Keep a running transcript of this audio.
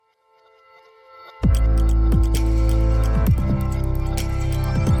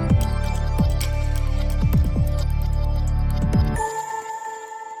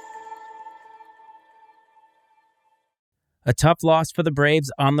A tough loss for the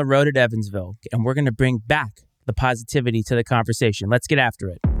Braves on the road at Evansville, and we're going to bring back the positivity to the conversation. Let's get after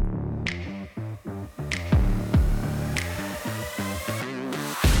it.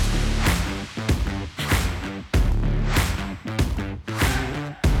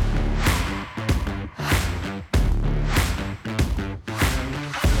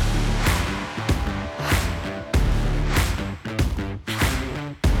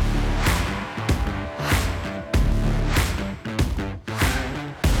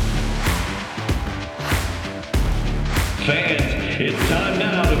 Fans, it's time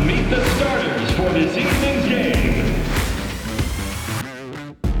now to meet the starters for this evening's game.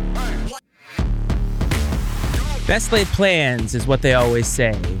 Best laid plans is what they always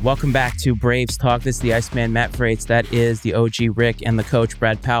say. Welcome back to Braves Talk. This is the Iceman Matt Freites. That is the OG Rick and the coach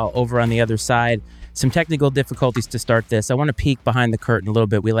Brad Powell over on the other side. Some technical difficulties to start this. I want to peek behind the curtain a little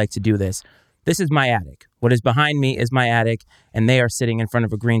bit. We like to do this. This is my attic. What is behind me is my attic, and they are sitting in front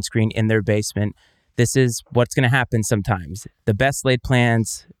of a green screen in their basement. This is what's going to happen sometimes. The best laid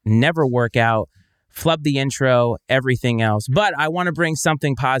plans never work out. Flub the intro, everything else. But I want to bring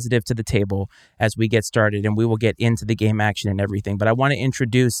something positive to the table as we get started, and we will get into the game action and everything. But I want to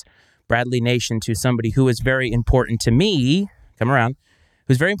introduce Bradley Nation to somebody who is very important to me. Come around.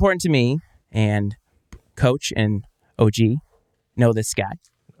 Who's very important to me, and Coach and OG know this guy.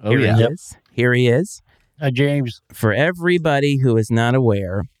 Oh, yeah. Here he is. Hi, James. For everybody who is not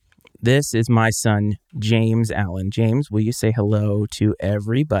aware, this is my son, James Allen. James, will you say hello to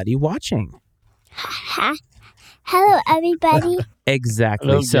everybody watching? Hello, everybody. Exactly.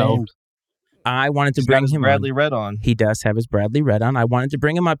 Hello, so James. I wanted to He's bring got his him Bradley on. Red on. He does have his Bradley Red on. I wanted to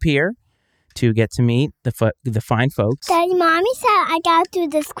bring him up here to get to meet the fine folks. Daddy, Mommy said I gotta do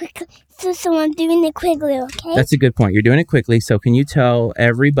this quickly, so I'm doing it quickly, okay? That's a good point. You're doing it quickly. So can you tell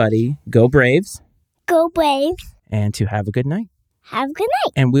everybody, go Braves, Go Braves. and to have a good night. Have a good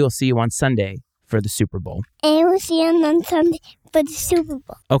night. And we will see you on Sunday for the Super Bowl. And we'll see you on Sunday for the Super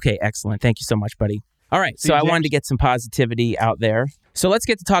Bowl. Okay, excellent. Thank you so much, buddy. All right, See so you, I James. wanted to get some positivity out there. So let's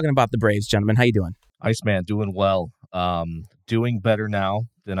get to talking about the Braves, gentlemen. How you doing? Iceman, doing well. Doing better now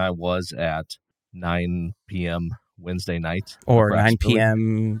than I was at 9 p.m. Wednesday night. Or 9 Nebraska,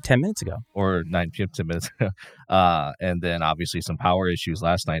 p.m. 10 minutes ago. Or 9 p.m. 10 minutes ago. And then obviously some power issues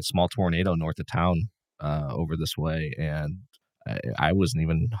last night. Small tornado north of town over this way. And I wasn't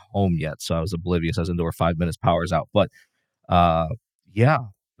even home yet, so I was oblivious. I was indoor 5 minutes, power's out. But yeah,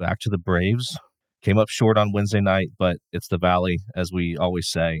 back to the Braves. Came up short on Wednesday night, but it's the Valley, as we always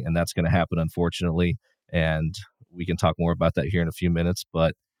say, and that's going to happen, unfortunately. And we can talk more about that here in a few minutes.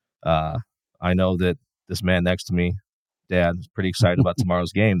 But I know that this man next to me, Dad, is pretty excited about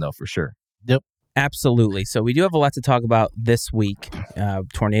tomorrow's game, though, for sure. Yep. Absolutely. So we do have a lot to talk about this week,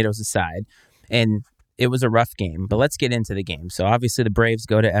 tornadoes aside. And it was a rough game, but let's get into the game. So obviously the Braves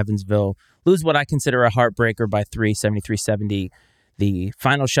go to Evansville, lose what I consider a heartbreaker by 3, 73-70. The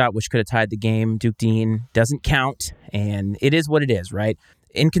final shot, which could have tied the game, Duke Dean, doesn't count, and it is what it is, right?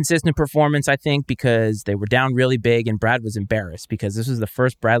 Inconsistent performance, I think, because they were down really big, and Brad was embarrassed because this was the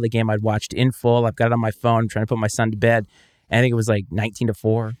first Bradley game I'd watched in full. I've got it on my phone, trying to put my son to bed, and I think it was like 19-4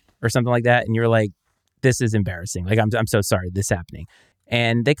 or something like that, and you're like, this is embarrassing. Like, I'm so sorry this is happening.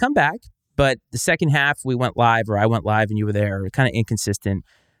 And they come back, but the second half, I went live, and you were there, kind of inconsistent.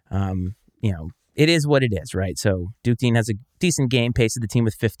 It is what it is, right? So Duke Dean has a decent game, paces the team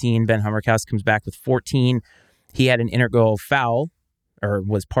with 15. Ben Hummerkaus comes back with 14. He had an integral foul, or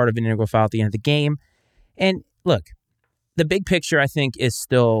was part of an integral foul at the end of the game. And look, the big picture, I think, is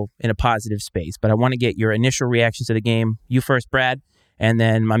still in a positive space, but I want to get your initial reactions to the game. You first, Brad, and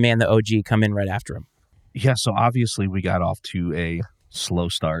then my man, the OG, come in right after him. Yeah, so obviously we got off to a slow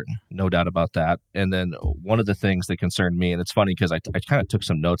start, no doubt about that. And then one of the things that concerned me, and it's funny because I kind of took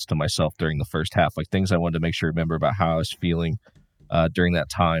some notes to myself during the first half, like things I wanted to make sure I remember about how I was feeling during that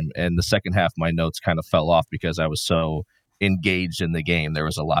time. And the second half, my notes kind of fell off because I was so engaged in the game. There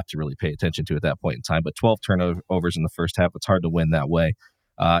was a lot to really pay attention to at that point in time. But 12 turnovers in the first half, it's hard to win that way.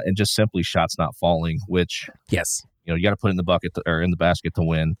 And just simply shots not falling, which Yes. you got to put in the bucket or in the basket to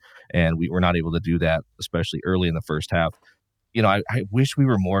win. And we were not able to do that, especially early in the first half. I wish we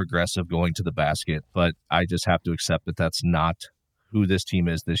were more aggressive going to the basket, but I just have to accept that that's not who this team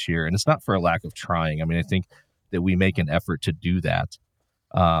is this year. And it's not for a lack of trying. I mean, I think that we make an effort to do that.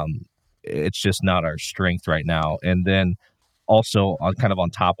 It's just not our strength right now. And then also on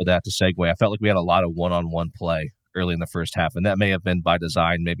top of that, to segue, I felt like we had a lot of one-on-one play early in the first half, and that may have been by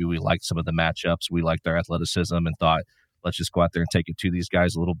design. Maybe we liked some of the matchups. We liked their athleticism and thought, let's just go out there and take it to these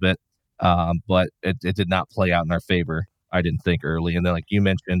guys a little bit. But it did not play out in our favor. I didn't think early. And then, like you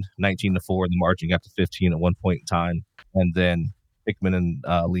mentioned, 19-4, the margin got to 15 at one point in time. And then Hickman and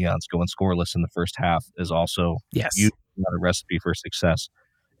Leon's going scoreless in the first half is also Yes. usually not a recipe for success.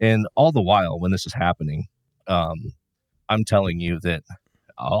 And all the while when this is happening, I'm telling you that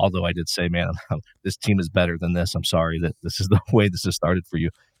although I did say, man, this team is better than this. I'm sorry that this is the way this has started for you.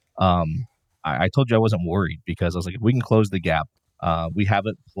 I told you I wasn't worried because I was like, if we can close the gap, we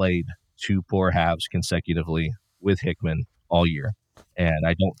haven't played two poor halves consecutively with Hickman all year. And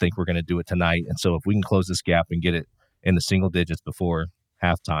I don't think we're going to do it tonight. And so if we can close this gap and get it in the single digits before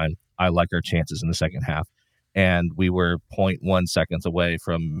halftime, I like our chances in the second half. And we were 0.1 seconds away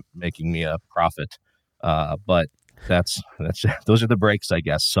from making me a profit. But that's those are the breaks, I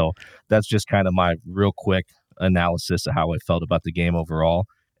guess. So that's just kind of my real quick analysis of how I felt about the game overall.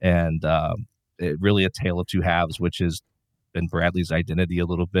 And it really a tale of two halves, which has been Bradley's identity a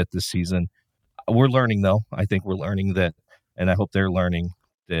little bit this season. We're learning, though. I think we're learning that, and I hope they're learning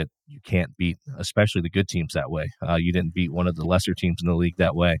that you can't beat, especially the good teams that way. You didn't beat one of the lesser teams in the league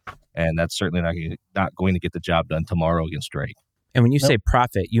that way, and that's certainly not going to get the job done tomorrow against Drake. And when you say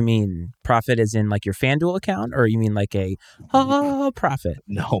profit, you mean profit as in like your FanDuel account, or you mean like a profit?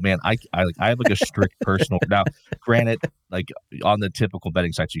 No, man, I have like a strict personal. Now, granted, like on the typical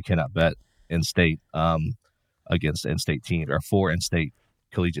betting sites, you cannot bet in-state against in-state teams or for in-state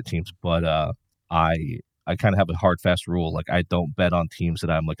collegiate teams. But I kind of have a hard, fast rule. Like I don't bet on teams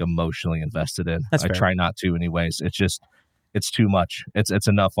that I'm like emotionally invested in. That's I fair. try not to, anyways. It's too much. It's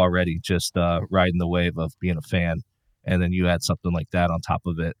enough already. Just riding the wave of being a fan. And then you add something like that on top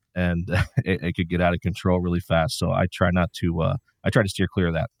of it, and it could get out of control really fast. So I try not to. I try to steer clear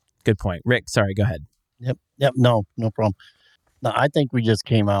of that. Good point, Rick. Sorry, go ahead. Yep. No problem. No, I think we just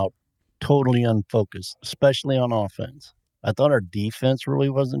came out totally unfocused, especially on offense. I thought our defense really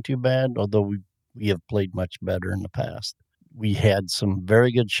wasn't too bad, although we have played much better in the past. We had some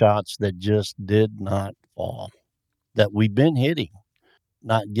very good shots that just did not fall, that we've been hitting.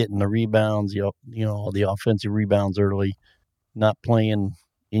 Not getting the rebounds, the offensive rebounds early, not playing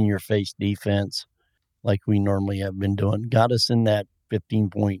in-your-face defense like we normally have been doing, got us in that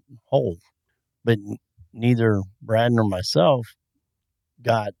 15-point hole. But neither Brad nor myself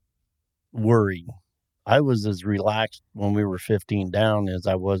got worried. I was as relaxed when we were 15 down as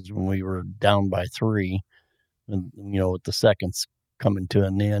I was when we were down by 3, and with the seconds coming to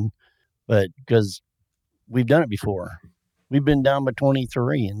an end. But because we've done it before. We've been down by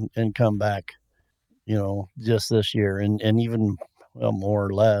 23 and come back, just this year, and even more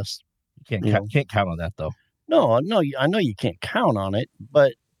or less. You can't count on that though. No, I know you can't count on it,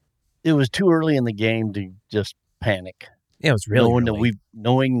 but it was too early in the game to just panic. Yeah, it was really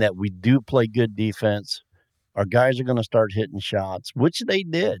knowing that we do play good defense. Our guys are going to start hitting shots, which they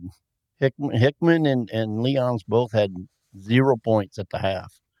did. Hickman and Leon's both had 0 points at the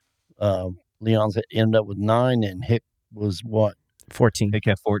half. Leon's ended up with 9, and Hick was what? 14. Hick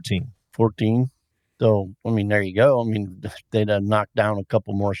had 14. 14. So, I mean, there you go. I mean, if they'd have knocked down a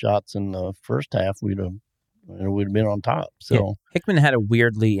couple more shots in the first half, we'd have been on top. So yeah. Hickman had a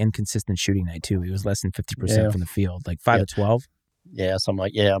weirdly inconsistent shooting night, too. He was less than 50% from the field, like 5 of 12. Yeah, something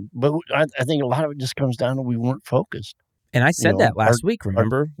like, yeah. But I think a lot of it just comes down to we weren't focused. And I said that last week,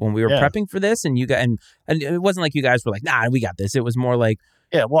 remember, when we were prepping for this, and you got, and it wasn't like you guys were like, nah, we got this. It was more like,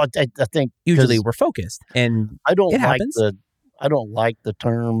 yeah, well, I think usually we're focused, and I don't happens. I don't like the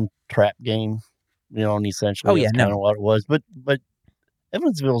term trap game, and essentially that's kind of what it was. But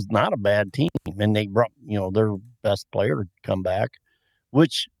Evansville's not a bad team, and they brought their best player to come back,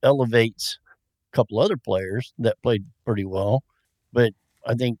 which elevates a couple other players that played pretty well. But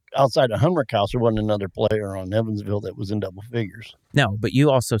I think outside of Hummerkaus, there wasn't another player on Evansville that was in double figures. No, but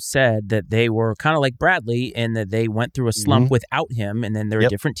you also said that they were kind of like Bradley and that they went through a slump without him, and then they're a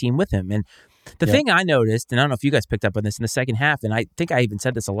different team with him. And the thing I noticed, and I don't know if you guys picked up on this in the second half, and I think I even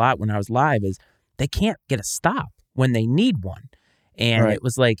said this a lot when I was live, is they can't get a stop when they need one. And it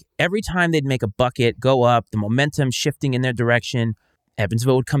was like every time they'd make a bucket, go up, the momentum shifting in their direction,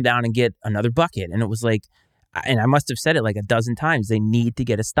 Evansville would come down and get another bucket. And it was like, and I must have said it like a dozen times, they need to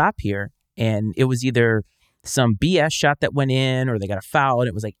get a stop here. And it was either some BS shot that went in or they got a foul, and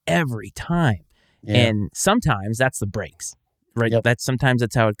it was like every time. Yeah. And sometimes that's the breaks, right? Yep. Sometimes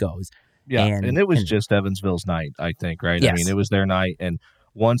that's how it goes. Yeah, and it was just Evansville's night, I think, right? Yes. I mean, it was their night, and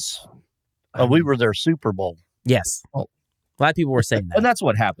once... we were their Super Bowl. Yes. Well, a lot of people were saying that. And that's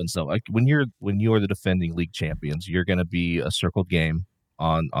what happens, though. Like when you're the defending league champions, you're going to be a circled game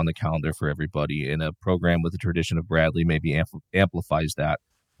on the calendar for everybody. And a program with the tradition of Bradley maybe amplifies that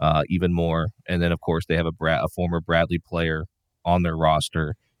even more. And then, of course, they have a former Bradley player on their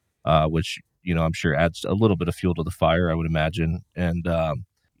roster, which I'm sure adds a little bit of fuel to the fire, I would imagine. And,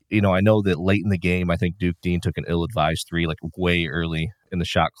 I know that late in the game, I think Duke Dean took an ill-advised three, like way early in the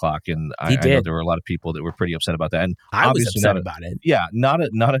shot clock. And He I know did. there were a lot of people that were pretty upset about that. And I was obviously upset about it. Yeah, not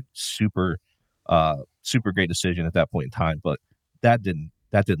a super, super great decision at that point in time, but that didn't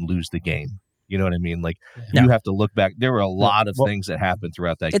lose the game. You know what I mean? Like No. you have to look back. There were a lot of Well, things that happened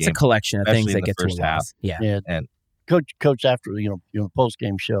throughout that It's game. a collection of things especially in that the get to a first half. loss. Yeah. Yeah. And Coach after post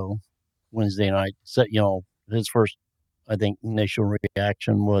game show Wednesday night said his first, I think, initial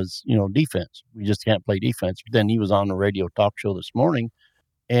reaction was defense. We just can't play defense. But then he was on the radio talk show this morning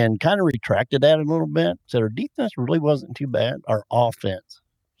and kind of retracted that a little bit. Said our defense really wasn't too bad. Our offense,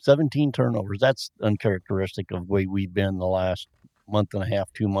 17 turnovers. That's uncharacteristic of the way we've been the last month and a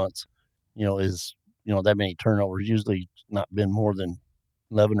half, 2 months. Is that many turnovers. Usually not been more than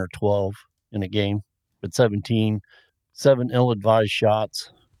 11 or 12 in a game, but 17. 7 ill-advised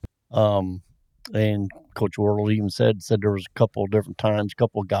shots. And Coach Wardle even said there was a couple of different times, a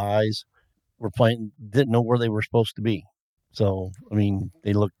couple of guys were playing, didn't know where they were supposed to be. So, I mean,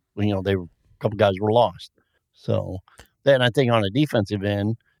 they looked, a couple guys were lost. So then I think on a defensive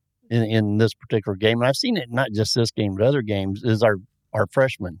end in this particular game, and I've seen it not just this game, but other games, is our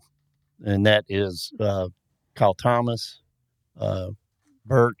freshman. And that is Kyle Thomas,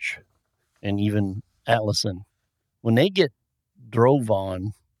 Birch, and even Allison. When they get drove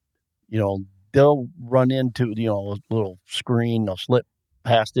on, they'll run into, a little screen, they'll slip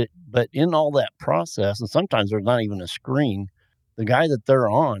past it. But in all that process, and sometimes there's not even a screen, the guy that they're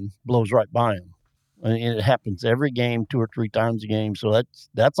on blows right by them. And it happens every game, 2 or 3 times a game. So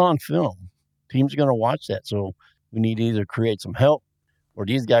that's on film. Teams are going to watch that. So we need to either create some help or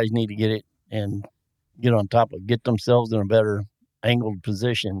these guys need to get it and get on top of, get themselves in a better angled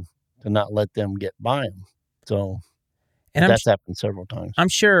position to not let them get by them. So that's happened several times. I'm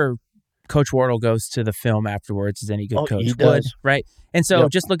sure Coach Wardle goes to the film afterwards, as any good coach he would, does. right? And so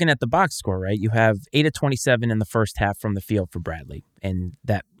Yep. just looking at the box score, right, you have 8 of 27 in the first half from the field for Bradley, and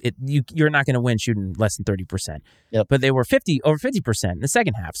you're not going to win shooting less than 30%. Yep. But they were over 50% in the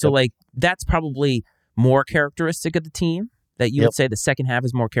second half. So that's probably more characteristic of the team. That you would say the second half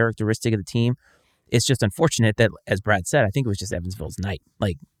is more characteristic of the team. It's just unfortunate that, as Brad said, I think it was just Evansville's night.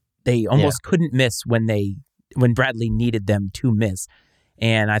 Like they almost couldn't miss when Bradley needed them to miss.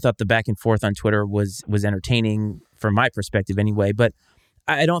 And I thought the back and forth on Twitter was entertaining from my perspective anyway. But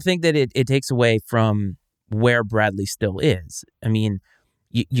I don't think that it takes away from where Bradley still is. I mean,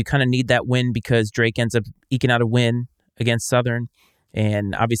 you kind of need that win because Drake ends up eking out a win against Southern.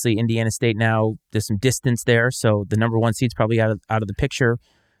 And obviously Indiana State now, there's some distance there. So the number 1 seed's probably out of the picture.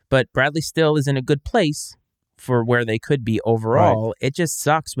 But Bradley still is in a good place for where they could be overall. Right. It just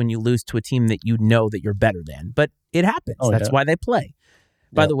sucks when you lose to a team that you know that you're better than. But it happens. That's why they play.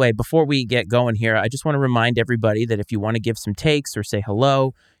 By the way, before we get going here, I just want to remind everybody that if you want to give some takes or say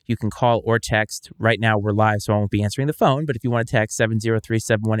hello, you can call or text. Right now we're live, so I won't be answering the phone. But if you want to text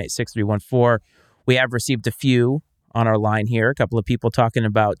 703-718-6314, we have received a few on our line here. A couple of people talking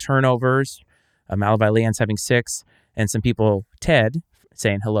about turnovers, Malachi Leon's having 6, and some people, Ted,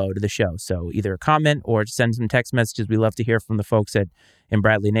 saying hello to the show. So either a comment or send some text messages. We love to hear from the folks in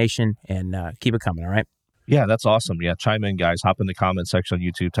Bradley Nation, and keep it coming, all right? Yeah, that's awesome. Yeah, chime in, guys. Hop in the comment section on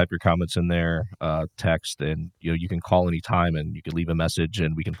YouTube. Type your comments in there, text, and you can call anytime, and you can leave a message,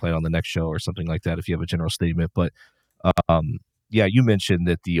 and we can play on the next show or something like that if you have a general statement. But you mentioned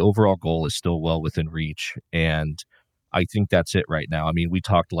that the overall goal is still well within reach, and I think that's it right now. I mean, we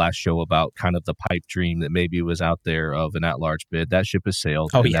talked last show about kind of the pipe dream that maybe was out there of an at-large bid. That ship has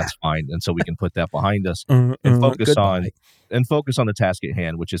sailed, that's fine, and so we can put that behind us and focus on the task at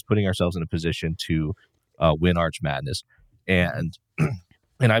hand, which is putting ourselves in a position to win Arch Madness. And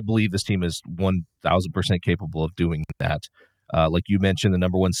I believe this team is 1,000% capable of doing that. Like you mentioned, the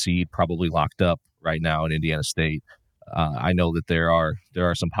number 1 seed probably locked up right now in Indiana State. I know that there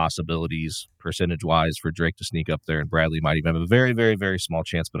are some possibilities percentage-wise for Drake to sneak up there, and Bradley might even have a very, very, very small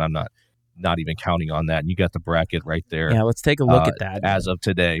chance, but I'm not even counting on that. And you got the bracket right there. Yeah, let's take a look at that. As of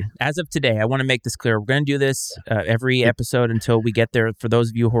today, I want to make this clear. We're going to do this every episode until we get there. For those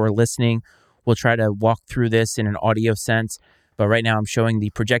of you who are listening, we'll try to walk through this in an audio sense. But right now I'm showing the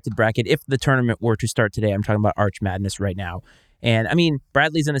projected bracket. If the tournament were to start today, I'm talking about Arch Madness right now. And I mean,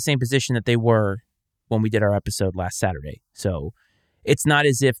 Bradley's in the same position that they were when we did our episode last Saturday. So it's not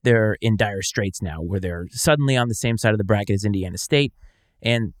as if they're in dire straits now where they're suddenly on the same side of the bracket as Indiana State.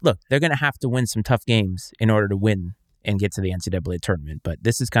 And look, they're going to have to win some tough games in order to win and get to the NCAA tournament. But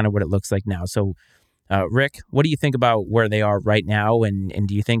this is kind of what it looks like now. So Rick, what do you think about where they are right now? And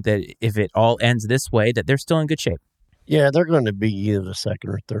do you think that if it all ends this way, that they're still in good shape? Yeah, they're going to be either the 2nd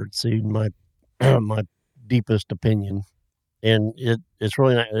or 3rd seed, in my my deepest opinion. And it's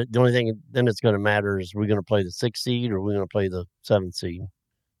really not the only thing then it's going to matter is we're going to play the 6th seed or we're going to play the 7th seed.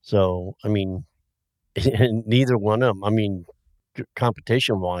 So, I mean, neither one of them, I mean,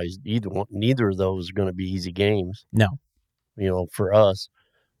 competition wise, neither of those are going to be easy games. No. For us.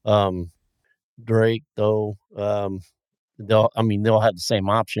 Drake, though, they'll have the same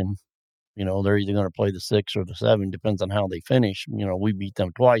option. They're either going to play the 6 or the 7, depends on how they finish. We beat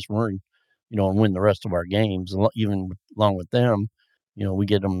them twice. We're in, and win the rest of our games, even along with them. We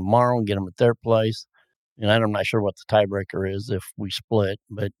get them tomorrow and get them at their place. And I'm not sure what the tiebreaker is if we split,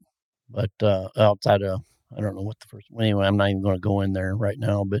 but outside of, I don't know what the first. Anyway, I'm not even going to go in there right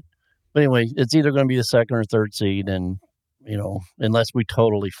now. But anyway, it's either going to be the 2nd or 3rd seed, and unless we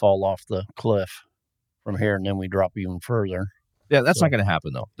totally fall off the cliff from here and then we drop even further. Yeah, that's not going to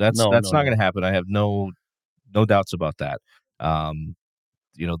happen though. That's not going to happen. I have no doubts about that.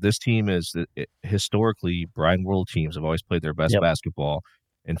 This team is historically Brian World teams have always played their best basketball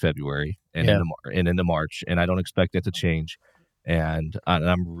in February and into March, and I don't expect it to change. And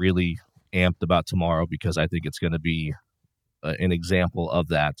I'm really amped about tomorrow because I think it's going to be an example of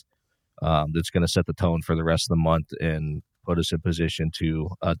that. That's going to set the tone for the rest of the month and put us in position to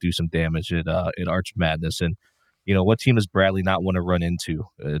do some damage at Arch Madness. And what team does Bradley not want to run into?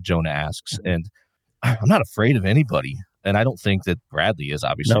 Jonah asks, and I'm not afraid of anybody, and I don't think that Bradley is.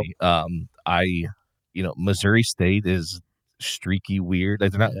 Obviously, nope. Missouri State is streaky, weird.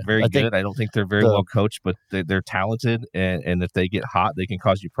 Like, they're not very good. I don't think they're very well coached, but they're talented, and if they get hot, they can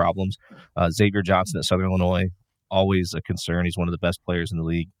cause you problems. Xavier Johnson at Southern Illinois, always a concern. He's one of the best players in the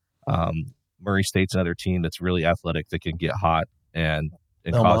league. Murray State's another team that's really athletic that can get hot and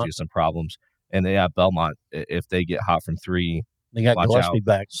cause you some problems. And they have Belmont. If they get hot from 3, they got Gillespie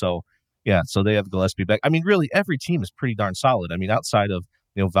back. So they have Gillespie back. I mean, really, every team is pretty darn solid. I mean, outside of,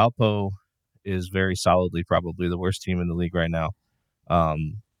 Valpo is very solidly probably the worst team in the league right now.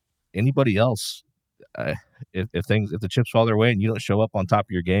 Anybody else, if the chips fall their way and you don't show up on top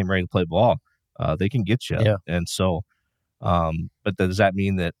of your game ready to play ball, they can get you. Yeah. And so, but does that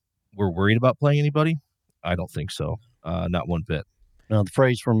mean that we're worried about playing anybody? I don't think so. Not one bit. Now, the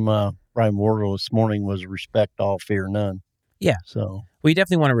phrase from Brian Wardle this morning was respect all, fear none. Yeah. So we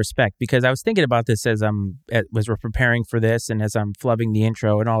definitely want to respect, because I was thinking about this as we're preparing for this and as I'm flubbing the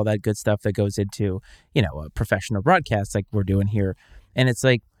intro and all that good stuff that goes into, a professional broadcast like we're doing here. And it's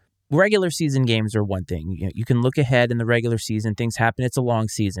like, regular season games are one thing. You can look ahead in the regular season, things happen, it's a long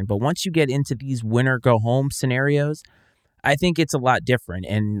season. But once you get into these winner go home scenarios, I think it's a lot different.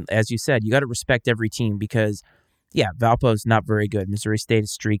 And as you said, you got to respect every team because, Valpo's not very good. Missouri State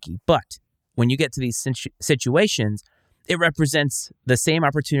is streaky. But when you get to these situations, it represents the same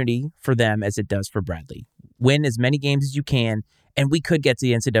opportunity for them as it does for Bradley. Win as many games as you can, and we could get to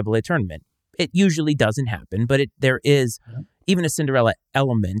the NCAA tournament. It usually doesn't happen, but there is even a Cinderella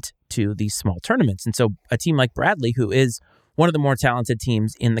element to these small tournaments. And so a team like Bradley, who is one of the more talented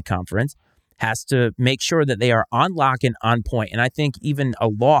teams in the conference, has to make sure that they are on lock and on point. And I think even a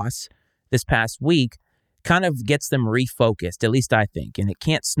loss this past week kind of gets them refocused, at least I think. And it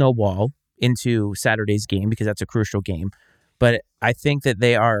can't snowball into Saturday's game because that's a crucial game. But I think that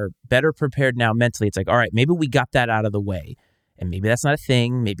they are better prepared now mentally. It's like, all right, maybe we got that out of the way. And maybe that's not a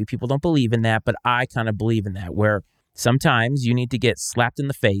thing. Maybe people don't believe in that. But I kind of believe in that, where sometimes you need to get slapped in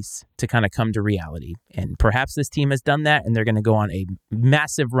the face to kind of come to reality. And perhaps this team has done that, and they're going to go on a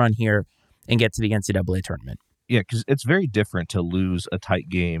massive run here and get to the NCAA tournament. Yeah, because it's very different to lose a tight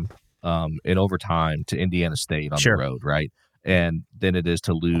game in overtime to Indiana State on the road, right? And then it is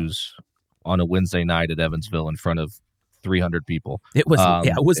to lose on a Wednesday night at Evansville in front of 300 people. It was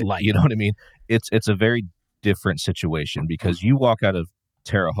it was light. You know what I mean? It's a very different situation because you walk out of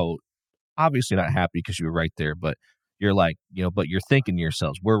Terre Haute obviously not happy because you were right there, but you're like, but you're thinking to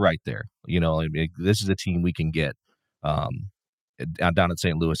yourselves, we're right there. I mean, this is a team we can get down at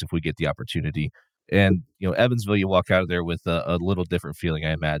St. Louis if we get the opportunity. And, Evansville, you walk out of there with a little different feeling,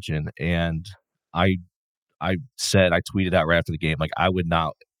 I imagine. And I tweeted out right after the game, like, I would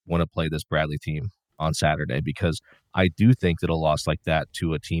not want to play this Bradley team on Saturday because I do think that a loss like that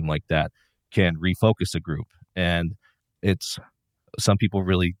to a team like that can refocus a group. And it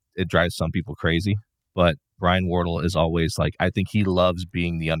drives some people crazy. But Brian Wardle is always like, I think he loves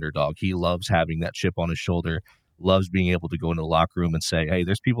being the underdog. He loves having that chip on his shoulder, loves being able to go into the locker room and say, hey,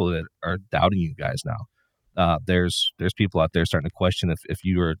 there's people that are doubting you guys now. There's people out there starting to question if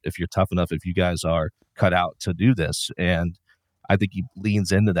you're tough enough, if you guys are cut out to do this. And I think he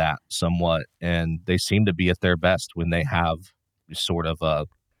leans into that somewhat, and they seem to be at their best when they have sort of like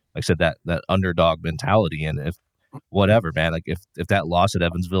I said, that underdog mentality. And whatever, man. Like if that loss at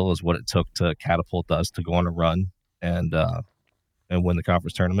Evansville is what it took to catapult us to go on a run and win the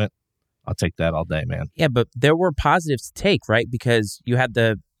conference tournament, I'll take that all day, man. Yeah, but there were positives to take, right? Because you had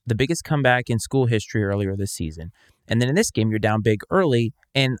the biggest comeback in school history earlier this season. And then in this game, you're down big early,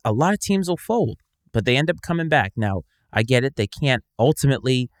 and a lot of teams will fold, but they end up coming back. Now, I get it. They can't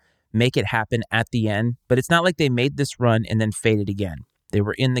ultimately make it happen at the end, but it's not like they made this run and then faded again. They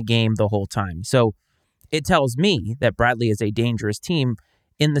were in the game the whole time. So it tells me that Bradley is a dangerous team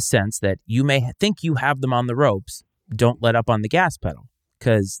in the sense that you may think you have them on the ropes. Don't let up on the gas pedal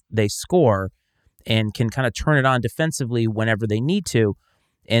because they score and can kind of turn it on defensively whenever they need to.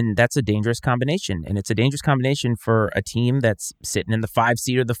 And that's a dangerous combination. And it's a dangerous combination for a team that's sitting in the 5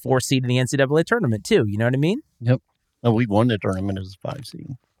 seed or the 4 seed in the NCAA tournament, too. You know what I mean? Yep. No, we won the tournament as a 5 seed.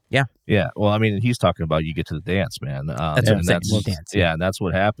 Yeah. Yeah. Well, I mean, he's talking about you get to the dance, man. That's what I'm saying. We'll dance. Yeah, and that's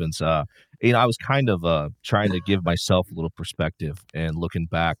what happens. I was kind of trying to give myself a little perspective and looking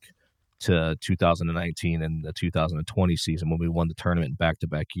back to 2019 and the 2020 season when we won the tournament in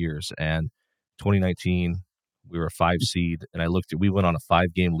back-to-back years. And 2019, we were a 5 seed, and we went on a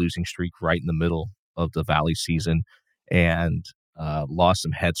 5-game losing streak right in the middle of the Valley season and lost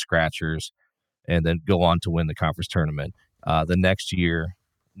some head scratchers and then go on to win the conference tournament. The next year,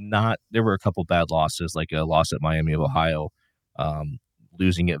 there were a couple bad losses, like a loss at Miami of Ohio,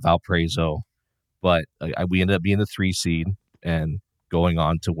 losing at Valparaiso, but we ended up being the 3 seed and going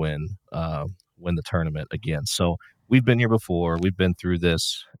on to win the tournament again. So we've been here before. We've been through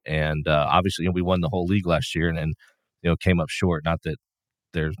this, and obviously, we won the whole league last year, and came up short. Not that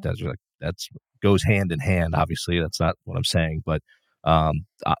that's goes hand in hand. Obviously, that's not what I'm saying, but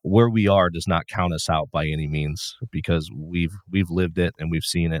where we are does not count us out by any means because we've lived it and we've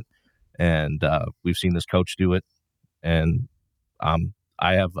seen it, and we've seen this coach do it, and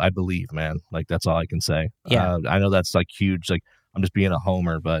I believe, man. Like that's all I can say. Yeah. I know that's like huge. Like I'm just being a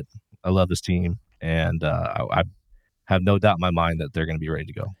homer, but I love this team, and I have no doubt in my mind that they're going to be ready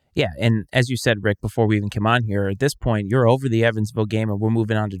to go. Yeah, and as you said, Rick, before we even came on here, at this point, you're over the Evansville game, and we're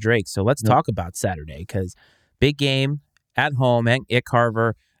moving on to Drake. So let's talk about Saturday, because big game at home at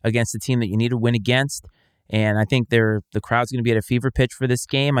Carver against a team that you need to win against. And I think the crowd's going to be at a fever pitch for this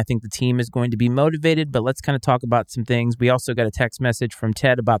game. I think the team is going to be motivated, but let's kind of talk about some things. We also got a text message from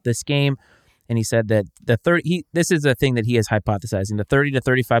Ted about this game, and he said that this is a thing that he is hypothesizing, the 30 to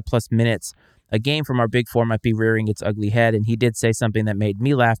 35 plus minutes a game from our Big Four might be rearing its ugly head. And he did say something that made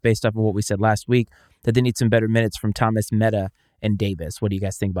me laugh based off of what we said last week, that they need some better minutes from Thomas, Meta, and Davis. What do you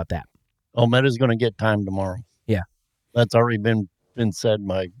guys think about that? Oh, Meta's going to get time tomorrow. Yeah. That's already been said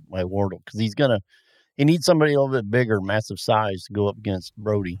by Wardle, because he needs somebody a little bit bigger, massive size to go up against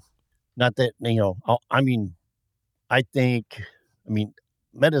Brody. Not that, I think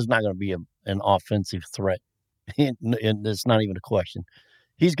Meta's not going to be an offensive threat. And it's not even a question.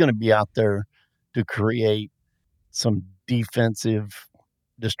 He's going to be out there to create some defensive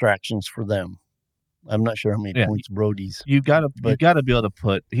distractions for them. I'm not sure how many points Brody's. You've got to be able to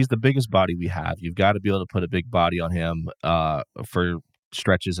put. He's the biggest body we have. You've got to be able to put a big body on him for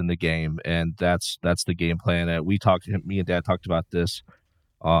stretches in the game, and that's the game plan. Me and Dad talked about this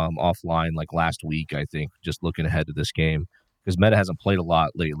offline like last week. I think just looking ahead to this game because Meta hasn't played a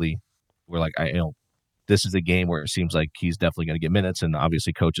lot lately. We're like, this is a game where it seems like he's definitely going to get minutes, and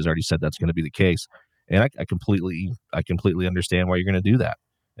obviously coach has already said that's going to be the case. And I completely understand why you're going to do that.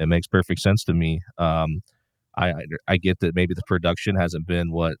 It makes perfect sense to me. I get that maybe the production hasn't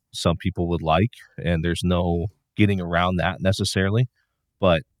been what some people would like, and there's no getting around that necessarily.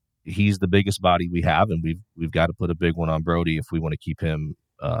 But he's the biggest body we have, and we've got to put a big one on Brody if we want to keep him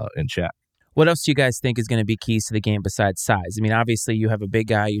in check. What else do you guys think is going to be keys to the game besides size? I mean, obviously you have a big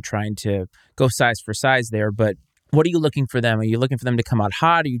guy. You're trying to go size for size there, but what are you looking for them? Are you looking for them to come out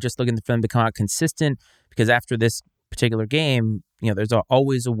hot? Are you just looking for them to come out consistent? Because after this particular game, there's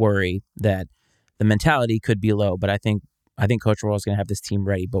always a worry that the mentality could be low, but I think Coach Royal is going to have this team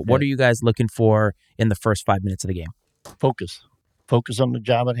ready. But what are you guys looking for in the first 5 minutes of the game? Focus on the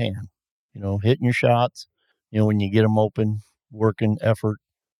job at hand. Hitting your shots. When you get them open, working effort.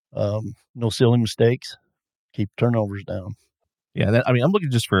 No silly mistakes. Keep turnovers down. Yeah, I'm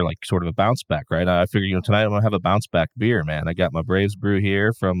looking just for like sort of a bounce back, right? I figure tonight I'm gonna have a bounce back beer, man. I got my Braves brew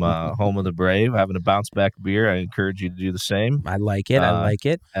here from home of the Brave, having a bounce back beer. I encourage you to do the same. I like it.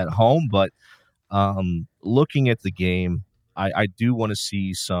 At home, but looking at the game, I do want to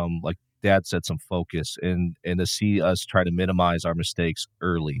see some, like Dad said, some focus and to see us try to minimize our mistakes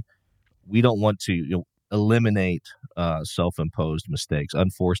early. We don't want to eliminate self-imposed mistakes,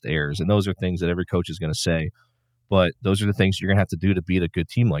 unforced errors, and those are things that every coach is going to say. But those are the things you're going to have to do to beat a good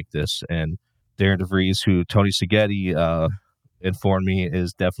team like this. And Darren DeVries, who Tony Seghetti informed me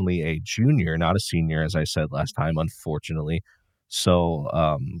is definitely a junior, not a senior, as I said last time, unfortunately.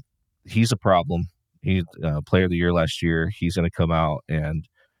 So he's a problem. He's player of the year last year. He's going to come out, and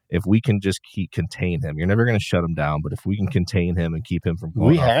if we can just contain him, you're never going to shut him down, but if we can contain him and keep him from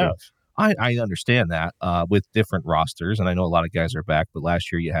going off. We have. I understand that with different rosters, and I know a lot of guys are back, but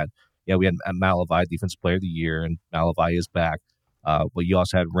last year we had Malavai, defensive player of the year, and Malavai is back. But you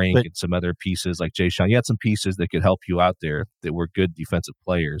also had Rank and some other pieces like Jay Sean. You had some pieces that could help you out there that were good defensive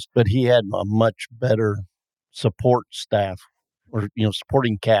players. But he had a much better support staff or,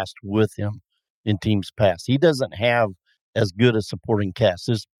 supporting cast with him in teams past. He doesn't have as good a supporting cast.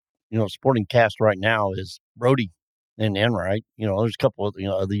 His, supporting cast right now is Brody and Enright. There's a couple of,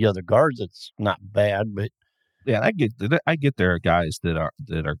 the other guards that's not bad, but yeah, I get there are guys that are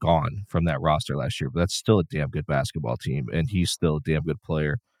gone from that roster last year, but that's still a damn good basketball team, and he's still a damn good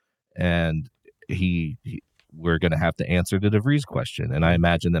player. And we're going to have to answer the DeVries question, and I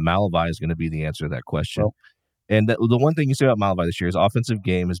imagine that Malavai is going to be the answer to that question. Well, and the one thing you say about Malavai this year, his offensive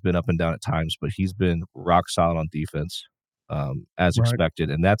game has been up and down at times, but he's been rock solid on defense, as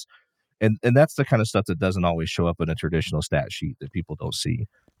expected, and that's the kind of stuff that doesn't always show up in a traditional stat sheet that people don't see.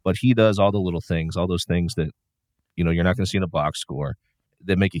 But he does all the little things, all those things that you're not going to see in a box score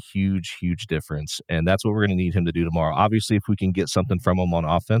that make a huge, huge difference. And that's what we're going to need him to do tomorrow. Obviously, if we can get something from him on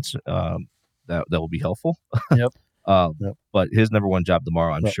offense, that will be helpful. Yep. But his number one job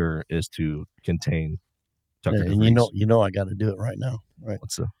tomorrow, I'm sure, is to contain Tucker DeVries. And I got to do it right now. Right.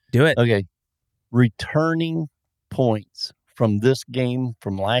 Do it. Okay. Returning points from this game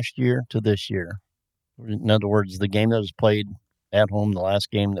from last year to this year. In other words, the game that was played at home, the last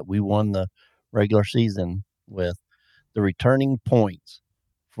game that we won the regular season with, the returning points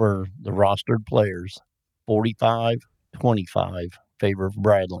for the rostered players, 45-25, favor of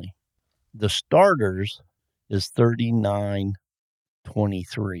Bradley. The starters is 39-23.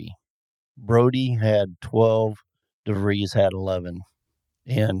 Brody had 12, DeVries had 11,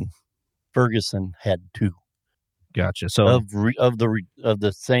 and Ferguson had 2. Gotcha. So of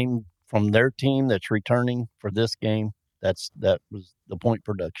the same from their team that's returning for this game, that was the point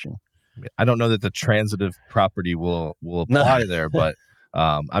production. I don't know that the transitive property will apply there, but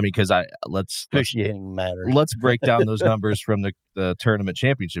because officiating matters. Let's break down those numbers from the tournament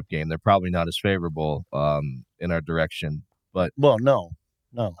championship game. They're probably not as favorable in our direction, but no.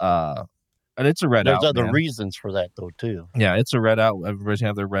 And it's a red out. There's other reasons for that though too. Yeah, it's a red out. Everybody's gonna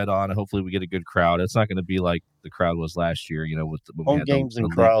have their red on, and hopefully we get a good crowd. It's not going to be like the crowd was last year. With home games and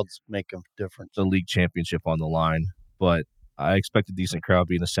crowds make a difference. The league championship on the line, but I expect a decent crowd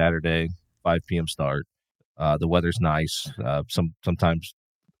being a Saturday, 5 p.m. start. The weather's nice. Sometimes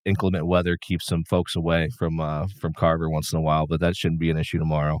inclement weather keeps some folks away from Carver once in a while, but that shouldn't be an issue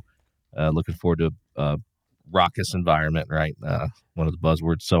tomorrow. Looking forward to a raucous environment, right? One of the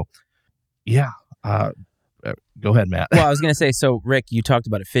buzzwords. So, yeah. Go ahead, Matt. Well, I was going to say, so Rick, you talked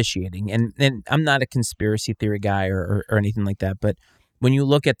about officiating, and I'm not a conspiracy theory guy or anything like that, but when you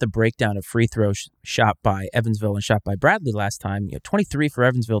look at the breakdown of free throws shot by Evansville and shot by Bradley last time, 23 for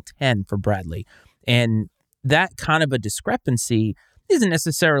Evansville, 10 for Bradley. And that kind of a discrepancy isn't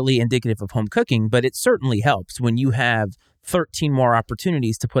necessarily indicative of home cooking, but it certainly helps when you have 13 more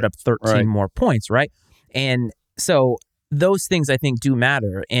opportunities to put up 13 more points, right? And so those things I think do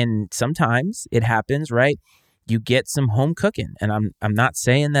matter. And sometimes it happens, right? You get some home cooking. And I'm not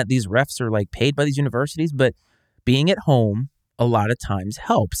saying that these refs are like paid by these universities, but being at home a lot of times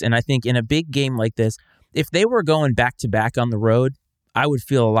helps. And I think in a big game like this, if they were going back to back on the road, I would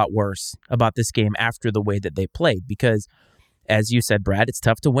feel a lot worse about this game after the way that they played, because as you said, Brad, it's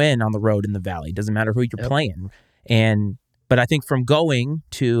tough to win on the road in the Valley. It doesn't matter who you're playing. But I think from going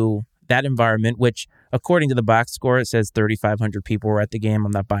to that environment, which according to the box score, it says 3,500 people were at the game.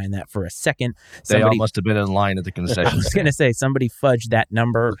 I'm not buying that for a second. They all must have been in line at the concession stand. I was going to say, somebody fudged that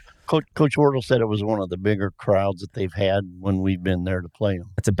number. Coach Wardle said it was one of the bigger crowds that they've had when we've been there to play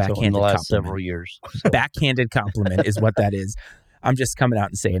them. That's a backhanded in the last compliment. Several years. So. Backhanded compliment is what that is. I'm just coming out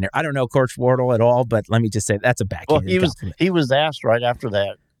and saying it. I don't know Coach Wardle at all, but let me just say that's a backhanded compliment. He was asked right after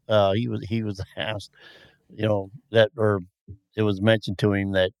that. He was asked, it was mentioned to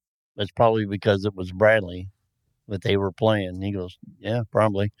him that it's probably because it was Bradley that they were playing. He goes, yeah,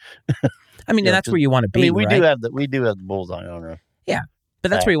 probably. I mean, and that's where you want to be. We do have the bullseye on her. Yeah, but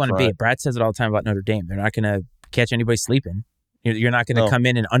that's where you want to be. Brad says it all the time about Notre Dame. They're not going to catch anybody sleeping. You're not going to come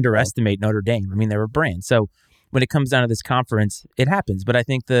in and underestimate Notre Dame. I mean, they're a brand. So when it comes down to this conference, it happens. But I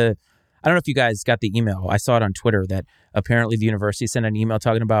think I don't know if you guys got the email. I saw it on Twitter that apparently the university sent an email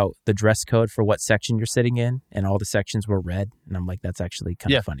talking about the dress code for what section you're sitting in, and all the sections were red. And I'm like, that's actually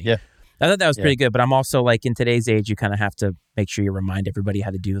kind of funny. Yeah. I thought that was Yeah. pretty good, but I'm also like in today's age, you kind of have to make sure you remind everybody how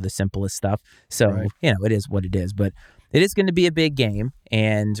to do the simplest stuff. So, Right. it is what it is, but it is going to be a big game,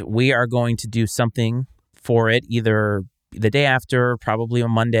 and we are going to do something for it either the day after, probably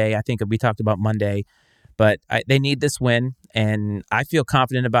on Monday. I think we talked about Monday, but they need this win, and I feel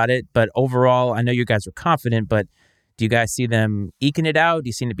confident about it. But overall, I know you guys are confident, but do you guys see them eking it out? Do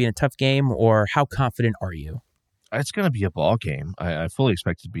you see it being a tough game, or how confident are you? It's going to be a ball game. I fully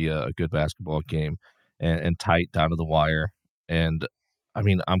expect it to be a good basketball game and tight down to the wire. And I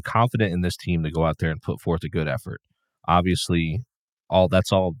mean, I'm confident in this team to go out there and put forth a good effort. Obviously,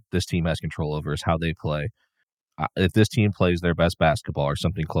 that's all this team has control over is how they play. If this team plays their best basketball or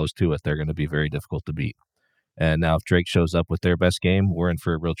something close to it, they're going to be very difficult to beat. And now if Drake shows up with their best game, we're in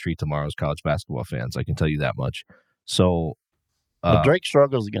for a real treat tomorrow as college basketball fans. I can tell you that much. So, But Drake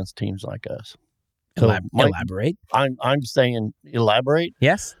struggles against teams like us. So Elaborate. I'm saying elaborate.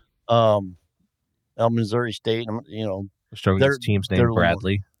 Yes. Missouri State, struggling against teams named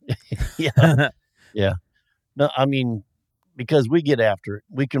Bradley. Yeah. Yeah. No, I mean, because we get after it.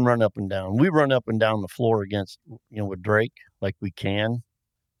 We can run up and down. We run up and down the floor against, with Drake like we can.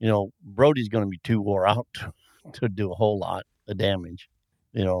 Brody's going to be too wore out to do a whole lot of damage.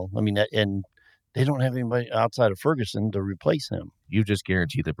 And they don't have anybody outside of Ferguson to replace him. You just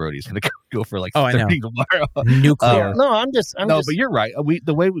guaranteed that Brody's going to go for like 30 tomorrow. Nuclear. No, but you're right.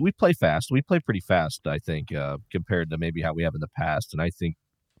 The way we play fast, we play pretty fast, I think, compared to maybe how we have in the past. And I think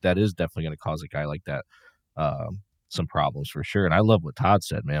that is definitely going to cause a guy like that some problems for sure. And I love what Todd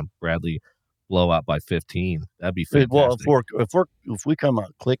said, man. Bradley blow out by 15. That'd be fantastic. Well, if we come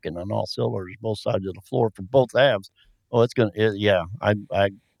out clicking on all cylinders, both sides of the floor for both halves, it's going to. Yeah, I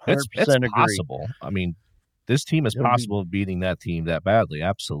 100% agree. Possible. I mean, this team is possible of beating that team that badly.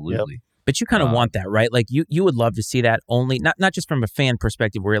 Absolutely. Yep. But you kind of want that, right? Like you would love to see that only not just from a fan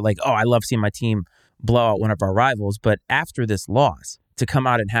perspective where you're like, oh, I love seeing my team blow out one of our rivals, but after this loss to come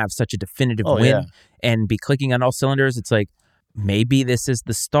out and have such a definitive win and be clicking on all cylinders, it's like maybe this is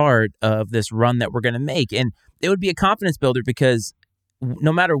the start of this run that we're going to make. And it would be a confidence builder because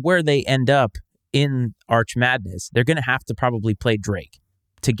no matter where they end up in Arch Madness, they're going to have to probably play Drake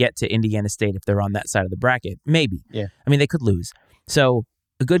to get to Indiana State if they're on that side of the bracket. Maybe. Yeah. I mean, they could lose. So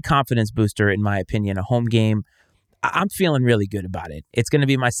a good confidence booster, in my opinion, a home game. I'm feeling really good about it. It's going to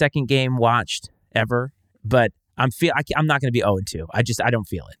be my second game watched ever, but I'm not going to be 0-2. I don't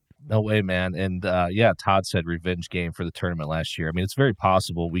feel it. No way, man. And Todd said revenge game for the tournament last year. I mean, it's very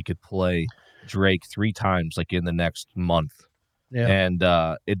possible we could play Drake 3 times like in the next month. Yeah. And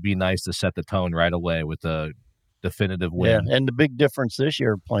it'd be nice to set the tone right away with a definitive win. Yeah, and the big difference this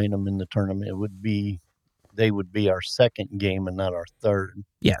year playing them in the tournament they would be our second game and not our third.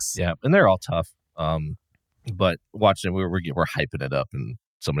 Yes. Yeah, and they're all tough. But watching, we're hyping it up, and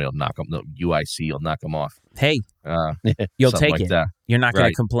somebody will knock them. The UIC will knock them off. Hey, you'll take it. That. You're not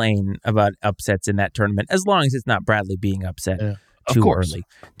going to complain about upsets in that tournament as long as it's not Bradley being upset too early.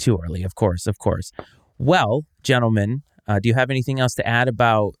 Too early, of course. Well, gentlemen, do you have anything else to add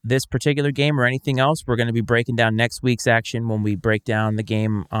about this particular game or anything else? We're going to be breaking down next week's action when we break down the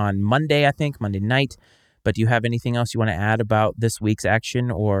game on Monday, I think, Monday night. But do you have anything else you want to add about this week's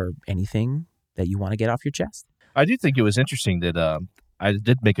action or anything that you want to get off your chest? I do think it was interesting that I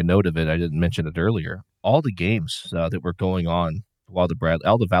did make a note of it. I didn't mention it earlier. All the games that were going on while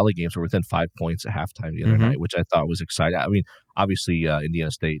all the Valley games were within 5 points at halftime the other night, which I thought was exciting. I mean, obviously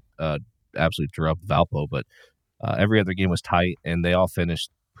Indiana State absolutely drew up Valpo, but every other game was tight, and they all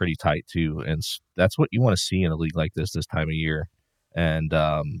finished pretty tight too. And that's what you want to see in a league like this time of year. And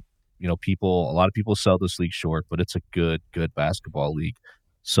a lot of people sell this league short, but it's a good basketball league.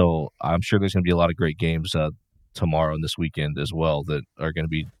 So I'm sure there's going to be a lot of great games tomorrow and this weekend as well that are going to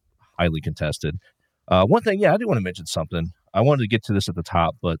be highly contested. One thing, I did want to mention something. I wanted to get to this at the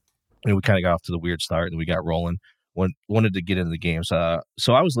top, but we kind of got off to the weird start and we got rolling. Wanted to get into the games.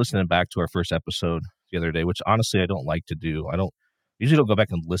 So I was listening back to our first episode the other day, which honestly I don't like to do. I usually don't go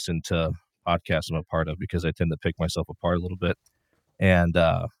back and listen to podcasts I'm a part of because I tend to pick myself apart a little bit. And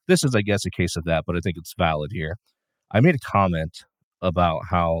this is, I guess, a case of that, but I think it's valid here. I made a comment about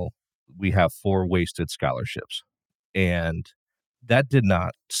how we have 4 wasted scholarships, and that did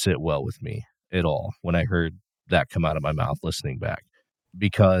not sit well with me at all when I heard that come out of my mouth listening back,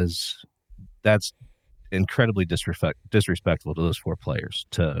 because that's incredibly disrespectful to those 4 players,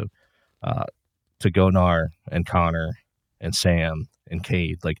 to Gonar and Connor and Sam and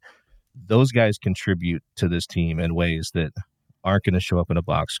Cade. Like, those guys contribute to this team in ways that aren't going to show up in a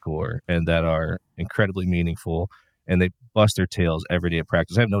box score and that are incredibly meaningful, and they bust their tails every day at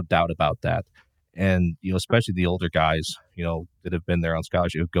practice. I have no doubt about that. And, especially the older guys, that have been there on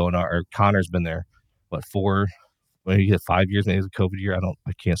scholarship. Connor's been there, he had 5 years, maybe the COVID year.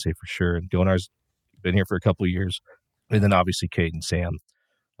 I can't say for sure. And Gonar's been here for a couple of years. And then obviously Cade and Sam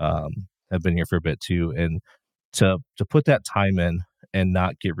have been here for a bit too. And to put that time in and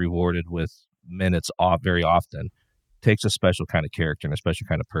not get rewarded with minutes off very often takes a special kind of character and a special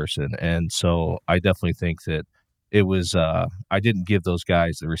kind of person. And so I definitely think that it was I didn't give those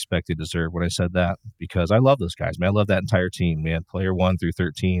guys the respect they deserve when I said that, because I love those guys, man. I love that entire team, man. Player 1 through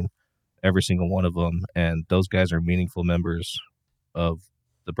 13, every single one of them. And those guys are meaningful members of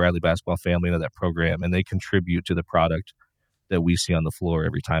the Bradley basketball family and of that program, and they contribute to the product that we see on the floor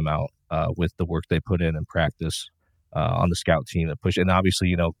every time out with the work they put in practice on the scout team that push. And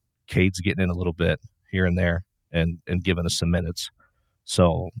obviously, Cade's getting in a little bit here and there and giving us some minutes.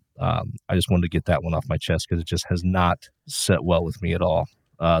 So I just wanted to get that one off my chest, because it just has not set well with me at all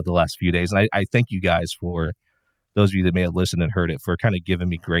the last few days. And I thank you guys, for those of you that may have listened and heard it, for kind of giving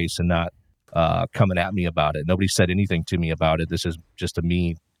me grace and not coming at me about it. Nobody said anything to me about it. This is just a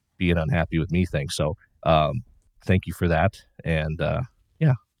me being unhappy with me thing. So thank you for that. And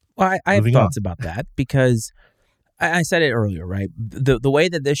yeah. Well, I have thoughts about that, because I said it earlier, right? The way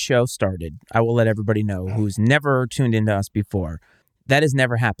that this show started, I will let everybody know who's never tuned into us before, that has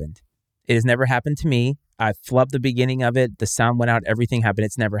never happened. It has never happened to me. I flubbed the beginning of it. The sound went out. Everything happened.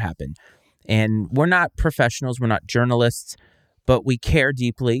 It's never happened. And we're not professionals. We're not journalists, but we care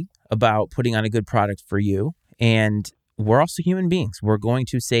deeply about putting on a good product for you. And we're also human beings. We're going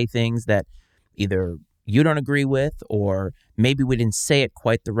to say things that either you don't agree with, or maybe we didn't say it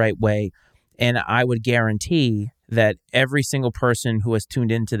quite the right way. And I would guarantee that every single person who has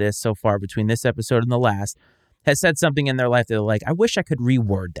tuned into this so far, between this episode and the last, has said something in their life that they're like, I wish I could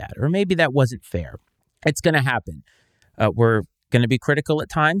reword that, or maybe that wasn't fair. It's going to happen. We're going to be critical at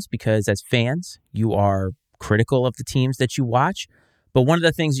times, because as fans, you are critical of the teams that you watch. But one of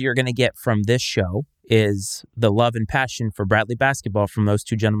the things you're going to get from this show is the love and passion for Bradley basketball from those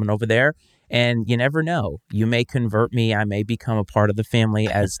two gentlemen over there. And you never know. You may convert me. I may become a part of the family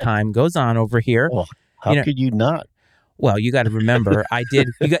as time goes on over here. Well, how could you not? Well, you got to remember,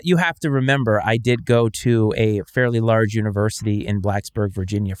 you have to remember, I did go to a fairly large university in Blacksburg,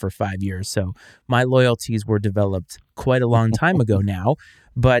 Virginia for 5 years. So my loyalties were developed quite a long time ago now,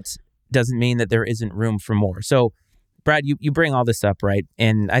 but doesn't mean that there isn't room for more. So Brad, you bring all this up, right?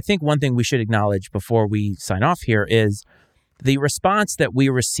 And I think one thing we should acknowledge before we sign off here is the response that we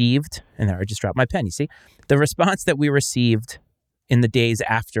received, and there, I just dropped my pen, you see? The response that we received in the days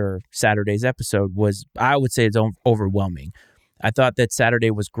after Saturday's episode was, I would say, it's overwhelming. I thought that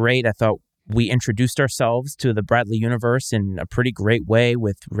Saturday was great. I thought we introduced ourselves to the Bradley universe in a pretty great way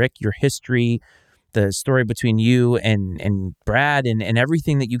with Rick, your history, the story between you and Brad, and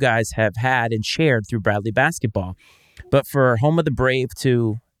everything that you guys have had and shared through Bradley basketball. But for Home of the Brave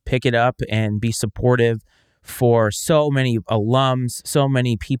to pick it up and be supportive, for so many alums, so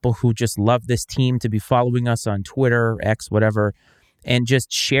many people who just love this team to be following us on Twitter, X, whatever, and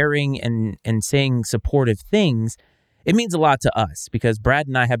just sharing and saying supportive things, it means a lot to us, because Brad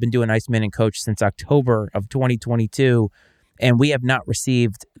and I have been doing Iceman and Coach since October of 2022, and we have not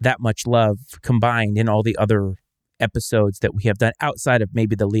received that much love combined in all the other episodes that we have done, outside of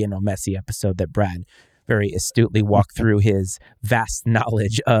maybe the Lionel Messi episode that Brad very astutely walked through his vast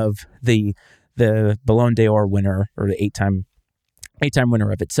knowledge of the Ballon d'Or winner, or the eight-time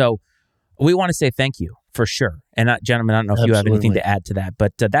winner of it. So we want to say thank you for sure. And gentlemen, I don't know if you have anything to add to that,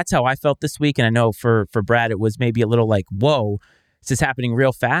 but that's how I felt this week. And I know for Brad, it was maybe a little like, whoa, this is happening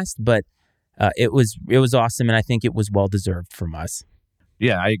real fast, but it was awesome. And I think it was well-deserved from us.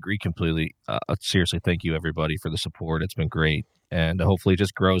 Yeah, I agree completely. Seriously, thank you everybody for the support. It's been great. And hopefully it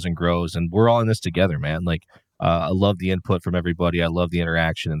just grows and grows. And we're all in this together, man. Like, I love the input from everybody. I love the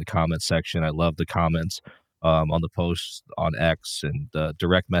interaction in the comment section. I love the comments on the posts on X, and the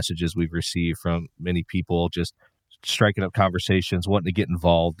direct messages we've received from many people just striking up conversations, wanting to get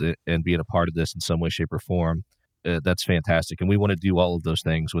involved and being a part of this in some way, shape, or form. That's fantastic. And we want to do all of those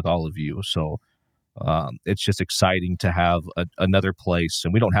things with all of you. So it's just exciting to have another place,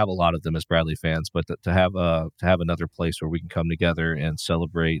 and we don't have a lot of them as Bradley fans, but to have another place where we can come together and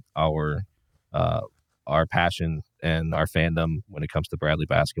celebrate our passion and our fandom when it comes to Bradley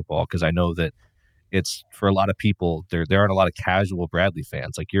basketball. Because I know that it's, for a lot of people, there aren't a lot of casual Bradley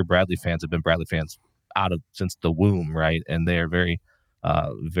fans. Like, your Bradley fans have been Bradley fans since the womb, right? And they are very,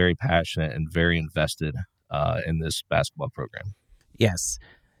 very passionate and very invested in this basketball program. Yes.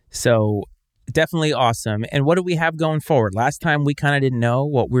 So definitely awesome. And what do we have going forward? Last time we kind of didn't know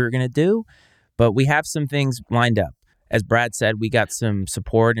what we were going to do, but we have some things lined up. As Brad said, we got some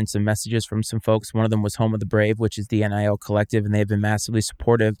support and some messages from some folks. One of them was Home of the Brave, which is the NIL collective, and they've been massively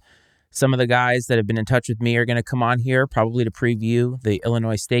supportive. Some of the guys that have been in touch with me are going to come on here probably to preview the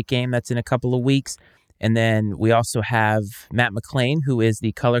Illinois State game that's in a couple of weeks. And then we also have Matt McClain, who is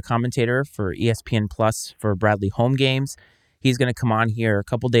the color commentator for ESPN Plus for Bradley home games. He's going to come on here a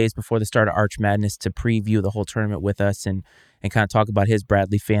couple days before the start of Arch Madness to preview the whole tournament with us and kind of talk about his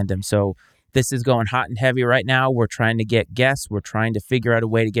Bradley fandom. So this is going hot and heavy right now. We're trying to get guests. We're trying to figure out a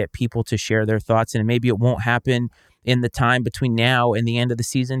way to get people to share their thoughts. And maybe it won't happen in the time between now and the end of the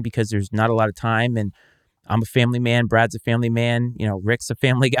season because there's not a lot of time. And I'm a family man. Brad's a family man. Rick's a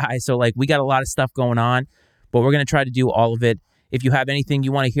family guy. So we got a lot of stuff going on, but we're going to try to do all of it. If you have anything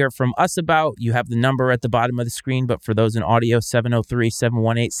you want to hear from us about, you have the number at the bottom of the screen. But for those in audio,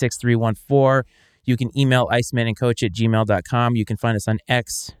 703-718-6314. You can email icemanandcoach@gmail.com. You can find us on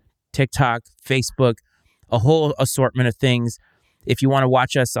X, TikTok, Facebook, a whole assortment of things. If you want to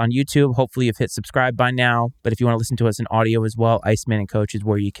watch us on YouTube, hopefully you've hit subscribe by now. But if you want to listen to us in audio as well, Iceman and Coach is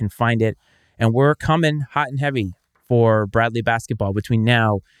where you can find it. And we're coming hot and heavy for Bradley basketball between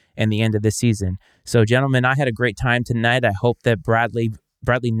now and the end of the season. So, gentlemen, I had a great time tonight. I hope that Bradley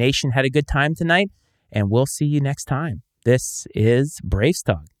Nation had a good time tonight. And we'll see you next time. This is Braves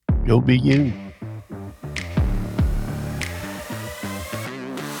Talk. Go be you.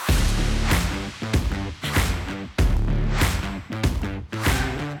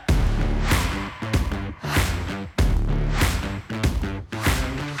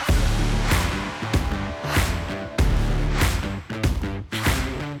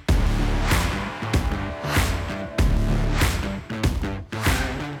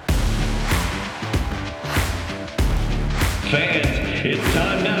 Fans, it's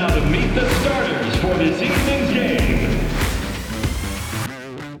time now to meet the starters for this evening's game.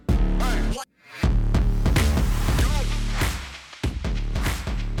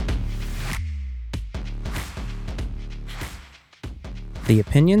 The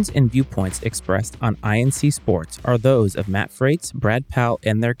opinions and viewpoints expressed on INC Sports are those of Matt Freites, Brad Powell,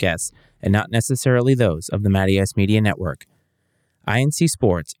 and their guests, and not necessarily those of the Matty Ice Media Network. INC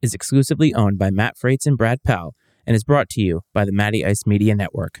Sports is exclusively owned by Matt Freites and Brad Powell and is brought to you by the Matty Ice Media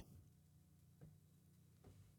Network.